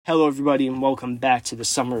Hello everybody and welcome back to the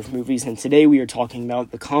Summer of Movies, and today we are talking about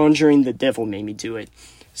The Conjuring, The Devil Made Me Do It.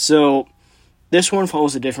 So, this one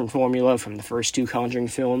follows a different formula from the first two Conjuring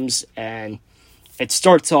films, and it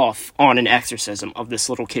starts off on an exorcism of this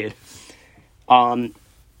little kid.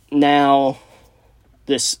 Now,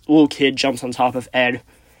 this little kid jumps on top of Ed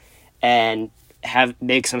and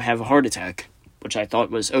makes him have a heart attack, which I thought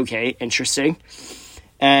was okay, interesting.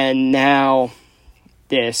 And now,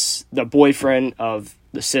 the boyfriend of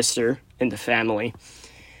the sister in the family,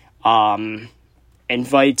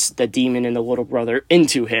 invites the demon and the little brother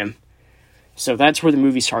into him. So that's where the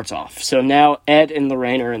movie starts off. So now Ed and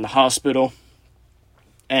Lorraine are in the hospital,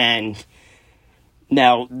 and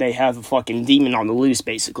now they have a fucking demon on the loose,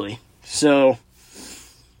 basically. So,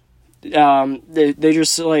 they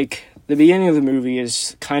just, like, the beginning of the movie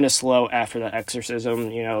is kind of slow after the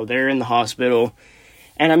exorcism. You know, they're in the hospital,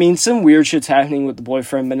 and I mean, some weird shit's happening with the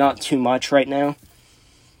boyfriend, but not too much right now.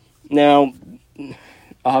 Now,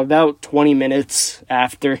 about 20 minutes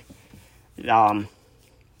after the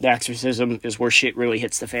exorcism is where shit really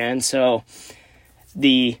hits the fan. So,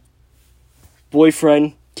 the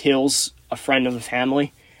boyfriend kills a friend of the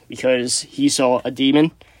family because he saw a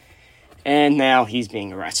demon, and now he's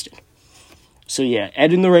being arrested. So yeah,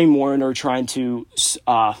 Ed and Lorraine Warren are trying to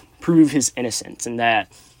prove his innocence, and that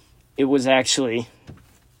it was actually,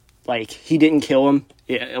 like, he didn't kill him,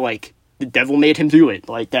 the devil made him do it.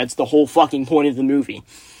 Like, that's the whole fucking point of the movie.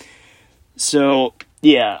 So,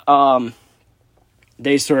 yeah,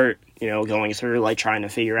 they start, going through, like, trying to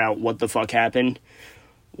figure out what the fuck happened.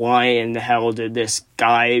 Why in the hell did this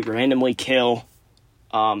guy randomly kill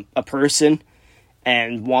a person?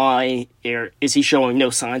 And why is he showing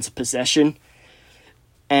no signs of possession?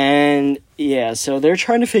 And, yeah, so they're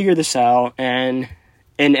trying to figure this out, and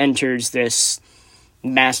enters this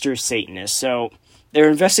master Satanist. So, they're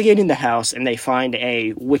investigating the house, and they find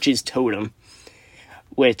a witch's totem,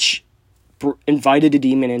 which invited a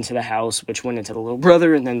demon into the house, which went into the little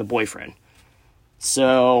brother and then the boyfriend.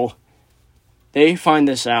 So, they find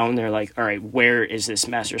this out, and they're like, alright, where is this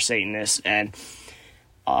master Satanist? And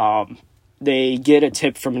they get a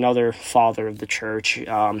tip from another father of the church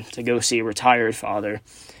to go see a retired father.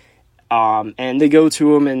 And they go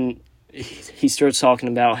to him, and he starts talking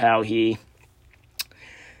about how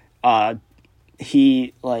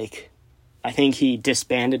I think he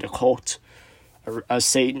disbanded a cult, a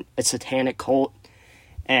satanic cult,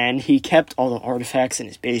 and he kept all the artifacts in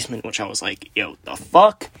his basement, which I was like, yo, the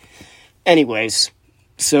fuck? Anyways,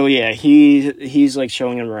 so yeah, he's like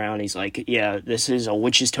showing him around. He's like, yeah, this is a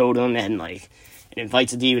witch's totem, and like, it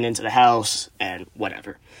invites a demon into the house, and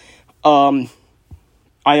whatever. I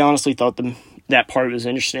honestly thought that part was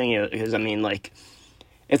interesting, because, I mean, like,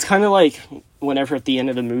 it's kind of like whenever at the end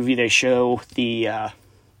of the movie they show the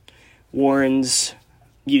Warren's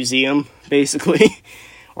museum, basically,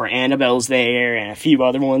 or Annabelle's there, and a few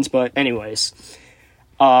other ones, but anyways.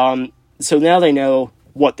 So now they know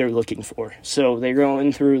what they're looking for. So they're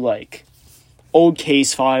going through, like, old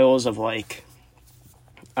case files of, like,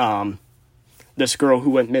 this girl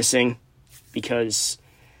who went missing because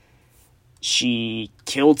she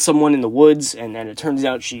killed someone in the woods, and then it turns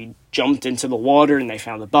out she jumped into the water, and they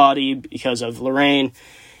found the body because of Lorraine,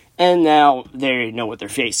 and now they know what they're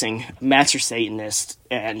facing, Master Satanist,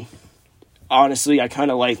 and honestly, I kind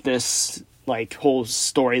of like this, like, whole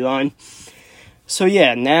storyline. So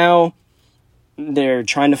yeah, now they're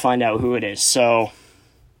trying to find out who it is. So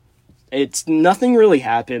nothing really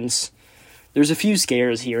happens. There's a few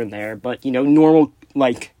scares here and there, but, normal,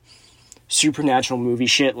 like, supernatural movie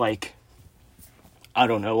shit, like, I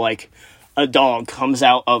don't know, like, a dog comes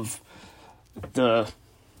out of the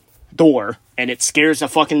door, and it scares the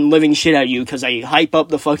fucking living shit out of you, because they hype up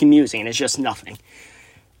the fucking music, and it's just nothing.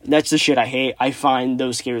 That's the shit I hate. I find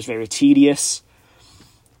those scares very tedious.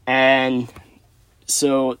 And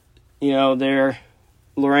so,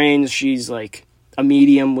 Lorraine, she's, like, a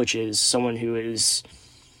medium, which is someone who is,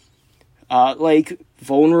 like,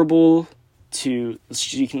 vulnerable to,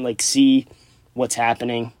 she can, like, see what's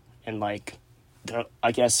happening, and, like,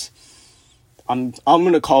 I guess I'm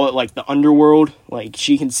gonna call it, like, the underworld. Like,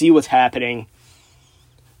 she can see what's happening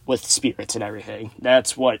with spirits and everything.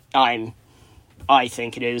 That's what I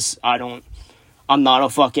think it is. I'm not a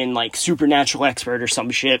fucking, like, supernatural expert or some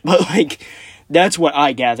shit, but, like, that's what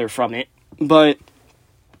I gather from it. But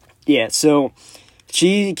yeah, so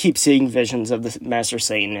she keeps seeing visions of the Master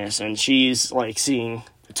Satanist, and she's, like, seeing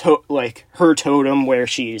her totem where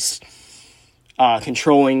she's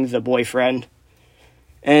controlling the boyfriend.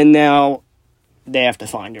 And now they have to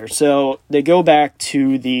find her. So they go back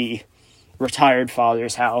to the retired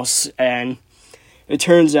father's house, and it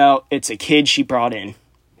turns out it's a kid she brought in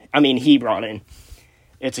he brought in.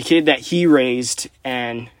 It's a kid that he raised,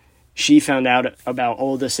 and she found out about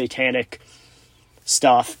all the satanic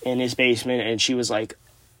stuff in his basement, and she was like,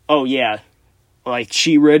 oh yeah. Like,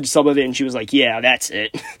 she read some of it, and she was like, yeah, that's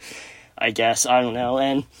it. I guess, I don't know.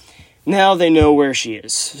 And now they know where she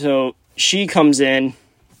is. So she comes in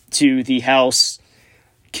to the house,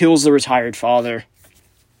 kills the retired father.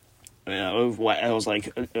 I was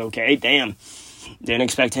like, okay, damn. Didn't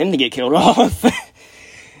expect him to get killed off.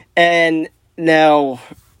 And now,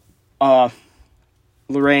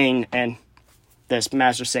 Lorraine and this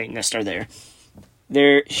Master Satanist are there.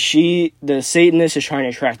 The Satanist is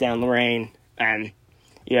trying to track down Lorraine, and,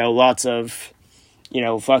 lots of,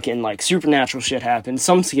 fucking, like, supernatural shit happens.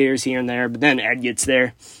 Some scares here and there, but then Ed gets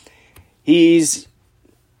there. He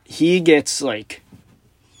gets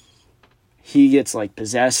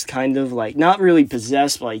possessed, kind of, like, not really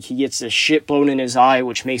possessed, but, like, he gets this shit blown in his eye,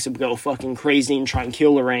 which makes him go fucking crazy and try and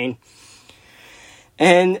kill Lorraine.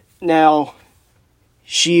 And now,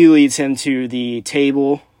 she leads him to the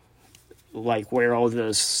table, like, where all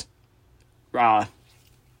this,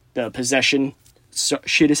 the possession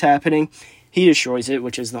shit is happening. He destroys it,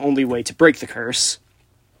 which is the only way to break the curse.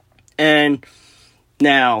 And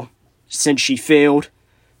now, since she failed,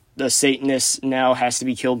 the Satanist now has to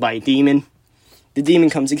be killed by a demon. The demon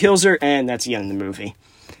comes and kills her, and that's the end of the movie.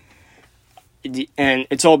 And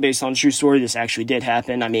it's all based on a true story. This actually did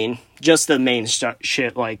happen. Just the main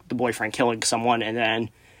shit, like the boyfriend killing someone, and then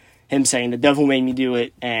him saying the devil made me do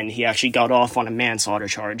it, and he actually got off on a manslaughter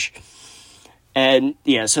charge. And,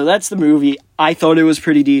 yeah, so that's the movie. I thought it was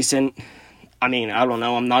pretty decent. I don't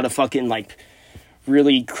know, I'm not a fucking, like,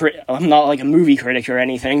 I'm not, like, a movie critic or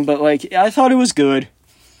anything, but, like, I thought it was good.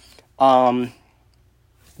 But,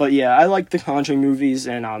 yeah, I like the Conjuring movies,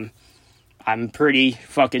 and, I'm pretty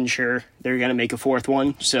fucking sure they're gonna make a fourth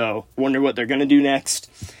one, so wonder what they're gonna do next.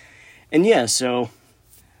 And, yeah, so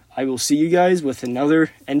I will see you guys with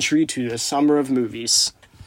another entry to the Summer of Movies.